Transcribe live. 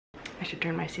I should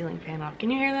turn my ceiling fan off. Can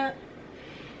you hear that?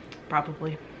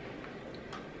 Probably.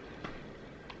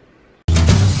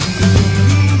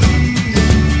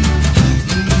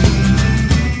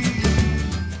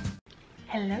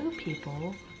 Hello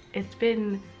people. It's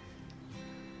been,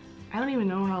 I don't even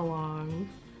know how long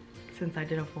since I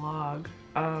did a vlog.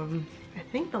 I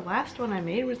think the last one I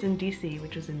made was in DC,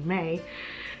 which was in May.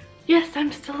 Yes,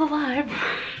 I'm still alive.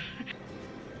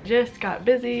 Just got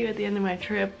busy at the end of my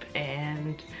trip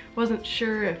and wasn't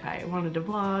sure if I wanted to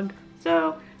vlog,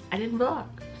 so I didn't vlog.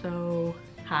 So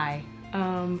hi,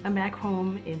 I'm back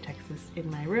home in Texas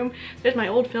in my room. There's my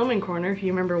old filming corner if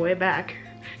you remember way back.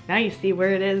 Now you see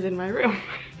where it is in my room.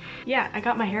 Yeah, I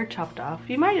got my hair chopped off.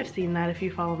 You might have seen that if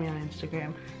you follow me on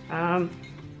Instagram.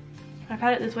 I've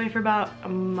had it this way for about a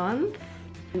month.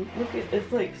 And look at,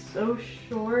 it's like so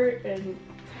short and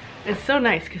it's so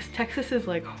nice because Texas is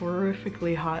like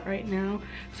horrifically hot right now.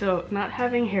 So not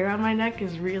having hair on my neck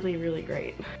is really, really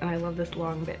great. And I love this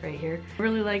long bit right here. I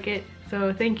really like it.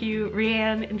 So thank you,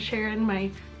 Rianne and Sharon,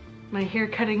 my hair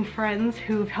cutting friends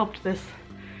who've helped this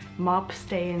mop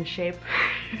stay in shape.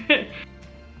 I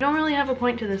don't really have a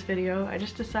point to this video. I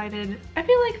just decided I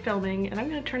feel like filming and I'm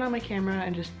gonna turn on my camera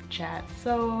and just chat.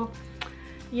 So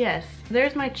yes,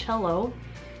 there's my cello.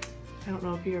 I don't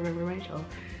know if you remember my cello.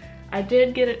 I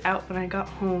did get it out when I got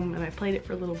home and I played it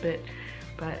for a little bit,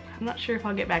 but I'm not sure if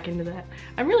I'll get back into that.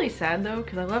 I'm really sad though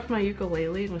because I left my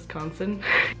ukulele in Wisconsin.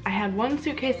 I had one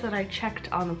suitcase that I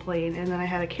checked on the plane and then I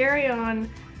had a carry-on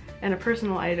and a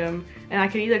personal item, and I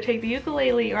could either take the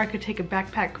ukulele or I could take a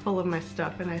backpack full of my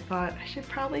stuff, and I thought I should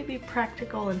probably be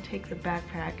practical and take the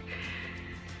backpack.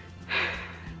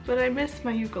 But I miss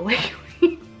my ukulele.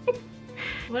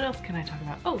 What else can I talk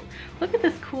about? Oh, look at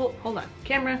this cool, hold on,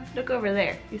 camera, look over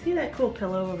there. You see that cool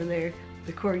pillow over there?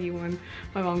 The corgi one.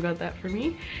 My mom got that for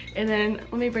me. And then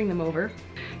let me bring them over.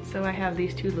 So I have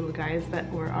these two little guys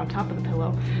that were on top of the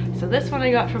pillow. So this one I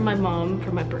got from my mom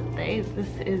for my birthday. This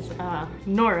is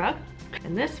Nora.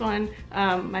 And this one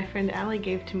my friend Allie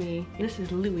gave to me. This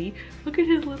is Louie. Look at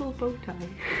his little bow tie.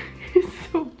 He's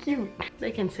so cute.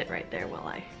 They can sit right there while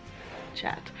I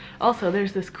chat. Also,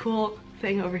 there's this cool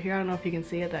thing over here. I don't know if you can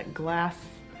see it, that glass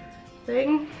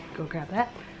thing. Go grab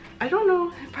that. I don't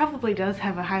know, it probably does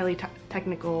have a highly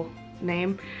technical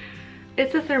name.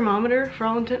 It's a thermometer for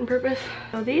all intent and purpose.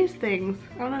 So these things,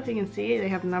 I don't know if you can see, they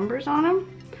have numbers on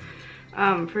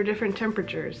them for different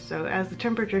temperatures. So as the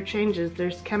temperature changes,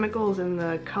 there's chemicals in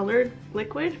the colored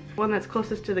liquid. One that's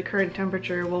closest to the current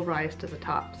temperature will rise to the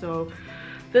top. So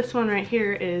this one right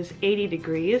here is 80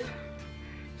 degrees.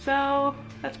 So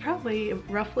that's probably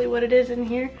roughly what it is in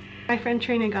here. My friend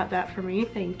Trina got that for me.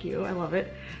 Thank you, I love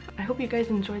it. I hope you guys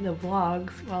enjoyed the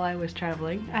vlogs while I was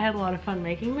traveling. I had a lot of fun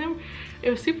making them. It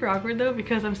was super awkward though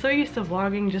because I'm so used to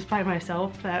vlogging just by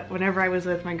myself that whenever I was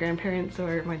with my grandparents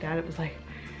or my dad, it was like,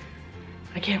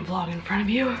 I can't vlog in front of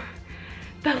you.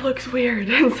 That looks weird.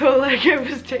 And so like I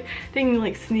was taking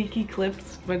like sneaky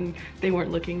clips when they weren't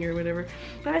looking or whatever.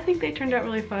 But I think they turned out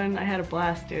really fun. I had a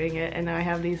blast doing it and now I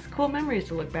have these cool memories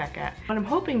to look back at. What I'm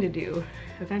hoping to do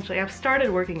eventually, I've started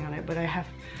working on it, but I have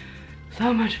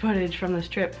so much footage from this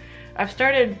trip. I've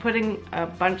started putting a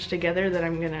bunch together that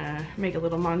I'm gonna make a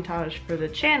little montage for the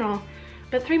channel,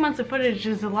 but 3 months of footage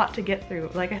is a lot to get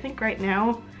through. Like I think right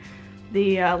now,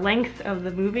 the length of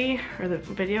the movie or the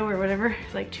video or whatever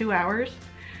is like 2 hours.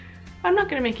 I'm not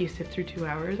gonna make you sit through 2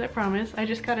 hours, I promise. I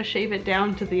just gotta shave it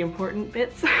down to the important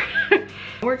bits. I'm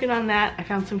working on that. I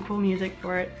found some cool music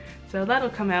for it, so that'll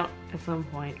come out at some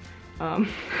point.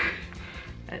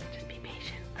 Just be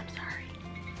patient, I'm sorry.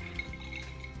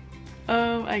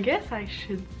 I guess I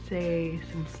should say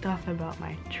some stuff about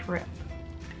my trip.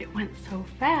 It went so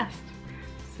fast,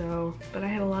 but I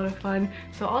had a lot of fun.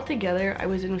 So altogether, I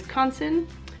was in Wisconsin,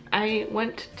 I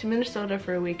went to Minnesota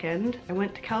for a weekend, I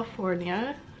went to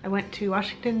California, I went to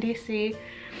Washington, DC,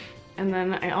 and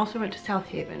then I also went to South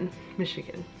Haven,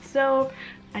 Michigan. So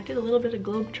I did a little bit of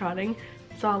globetrotting,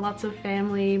 saw lots of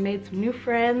family, made some new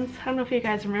friends. I don't know if you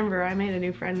guys remember, I made a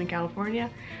new friend in California.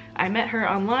 I met her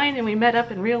online and we met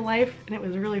up in real life and it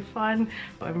was really fun.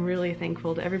 I'm really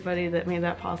thankful to everybody that made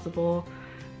that possible,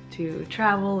 to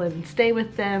travel and stay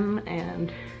with them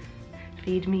and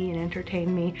feed me and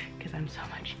entertain me because I'm so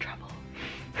much trouble.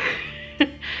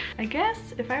 I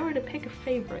guess if I were to pick a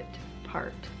favorite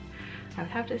part, I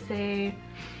would have to say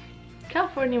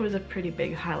California was a pretty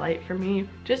big highlight for me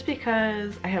just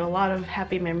because I had a lot of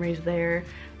happy memories there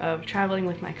of traveling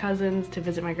with my cousins to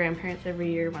visit my grandparents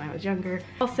every year when I was younger.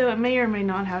 Also, it may or may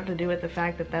not have to do with the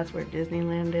fact that that's where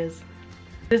Disneyland is.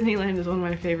 Disneyland is one of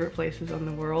my favorite places in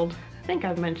the world. I think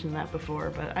I've mentioned that before,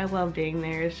 but I love being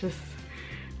there. It's just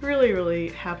really, really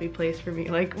happy place for me.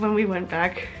 Like when we went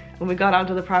back, when we got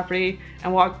onto the property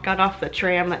and got off the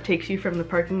tram that takes you from the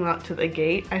parking lot to the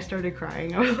gate, I started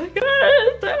crying. I was like,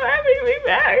 oh, I'm so happy to be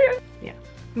back. Yeah,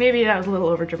 maybe that was a little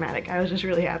over dramatic. I was just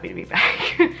really happy to be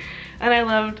back. And I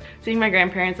loved seeing my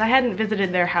grandparents. I hadn't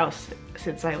visited their house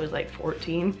since I was like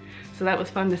 14. So that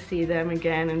was fun to see them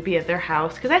again and be at their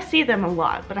house, because I see them a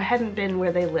lot, but I hadn't been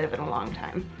where they live in a long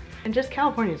time. And just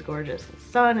California's gorgeous. The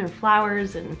sun and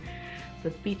flowers and the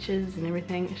beaches and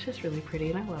everything. It's just really pretty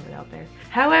and I love it out there.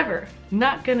 However,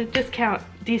 not gonna discount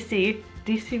DC.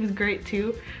 DC was great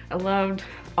too. I loved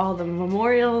all the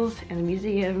memorials and the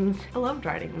museums. I loved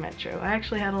riding the metro. I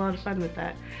actually had a lot of fun with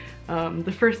that.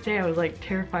 The first day I was like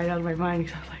terrified out of my mind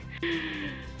because I was like,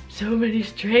 so many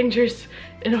strangers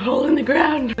in a hole in the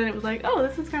ground. And it was like, oh,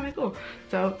 this is kind of cool.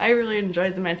 So I really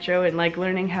enjoyed the metro and like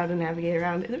learning how to navigate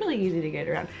around. It's really easy to get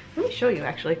around. Let me show you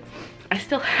actually. I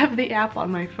still have the app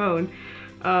on my phone.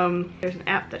 There's an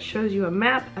app that shows you a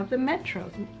map of the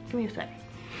metro. Give me a sec.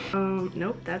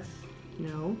 Nope,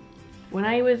 no. When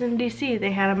I was in DC,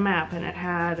 they had a map and it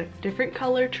had different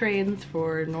color trains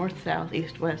for north, south,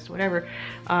 east, west, whatever.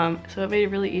 So it made it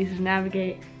really easy to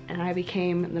navigate, and I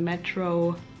became the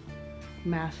metro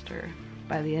master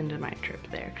by the end of my trip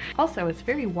there. Also, it's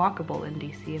very walkable in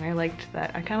DC, and I liked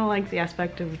that. I kind of liked the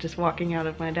aspect of just walking out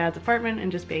of my dad's apartment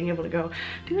and just being able to go,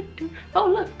 oh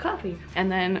look, coffee.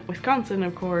 And then Wisconsin,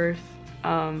 of course,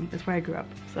 is where I grew up.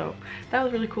 So that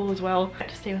was really cool as well. I got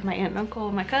to stay with my aunt and uncle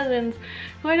and my cousins,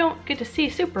 who I don't get to see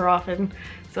super often.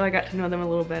 So I got to know them a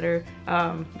little better.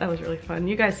 That was really fun.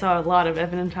 You guys saw a lot of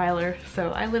Evan and Tyler,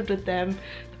 so I lived with them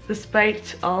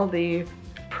despite all the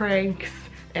pranks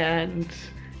and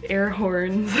air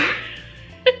horns.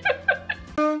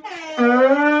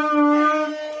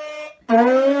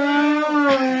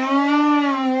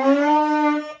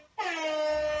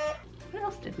 What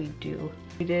else did we do?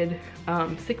 We did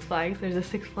Six Flags. There's a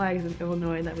Six Flags in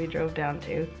Illinois that we drove down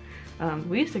to.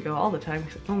 We used to go all the time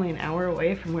because it's only an hour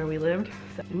away from where we lived.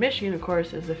 So in Michigan, of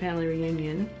course, is the family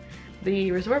reunion.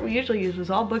 The resort we usually use was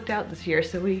all booked out this year,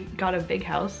 so we got a big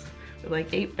house with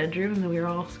like 8 bedrooms and we were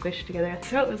all squished together.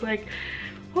 So it was like,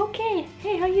 okay,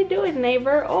 hey, how you doing,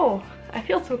 neighbor? Oh, I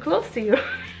feel so close to you.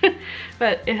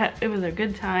 But it was a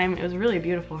good time. It was a really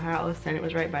beautiful house and it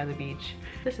was right by the beach.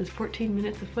 This is 14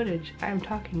 minutes of footage. I am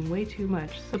talking way too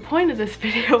much. The point of this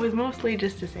video was mostly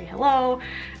just to say hello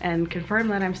and confirm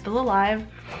that I'm still alive,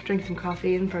 drink some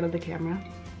coffee in front of the camera.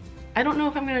 I don't know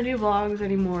if I'm gonna do vlogs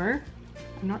anymore.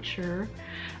 I'm not sure.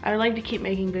 I would like to keep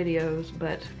making videos,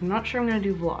 but I'm not sure I'm gonna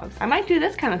do vlogs. I might do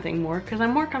this kind of thing more because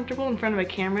I'm more comfortable in front of a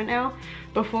camera now.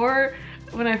 Before,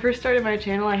 when I first started my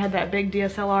channel, I had that big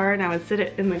DSLR and I would sit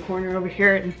it in the corner over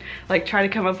here and like try to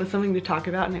come up with something to talk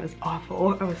about, and it was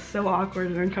awful. I was so awkward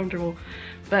and uncomfortable.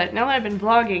 But now that I've been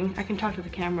vlogging, I can talk to the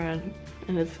camera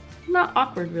and it's not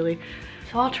awkward really.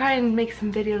 So I'll try and make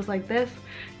some videos like this.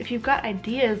 If you've got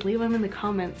ideas, leave them in the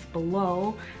comments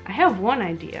below. I have one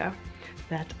idea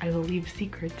that I will leave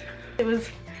secret. It was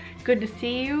good to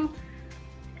see you.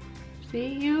 See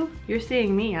you? You're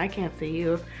seeing me, I can't see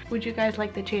you. Would you guys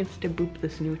like the chance to boop the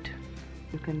snoot?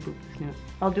 You can boop the snoot.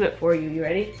 I'll do it for you. You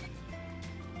ready?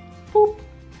 Boop.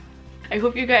 I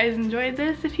hope you guys enjoyed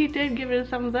this. If you did, give it a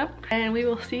thumbs up. And we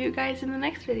will see you guys in the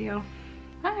next video.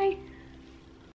 Bye.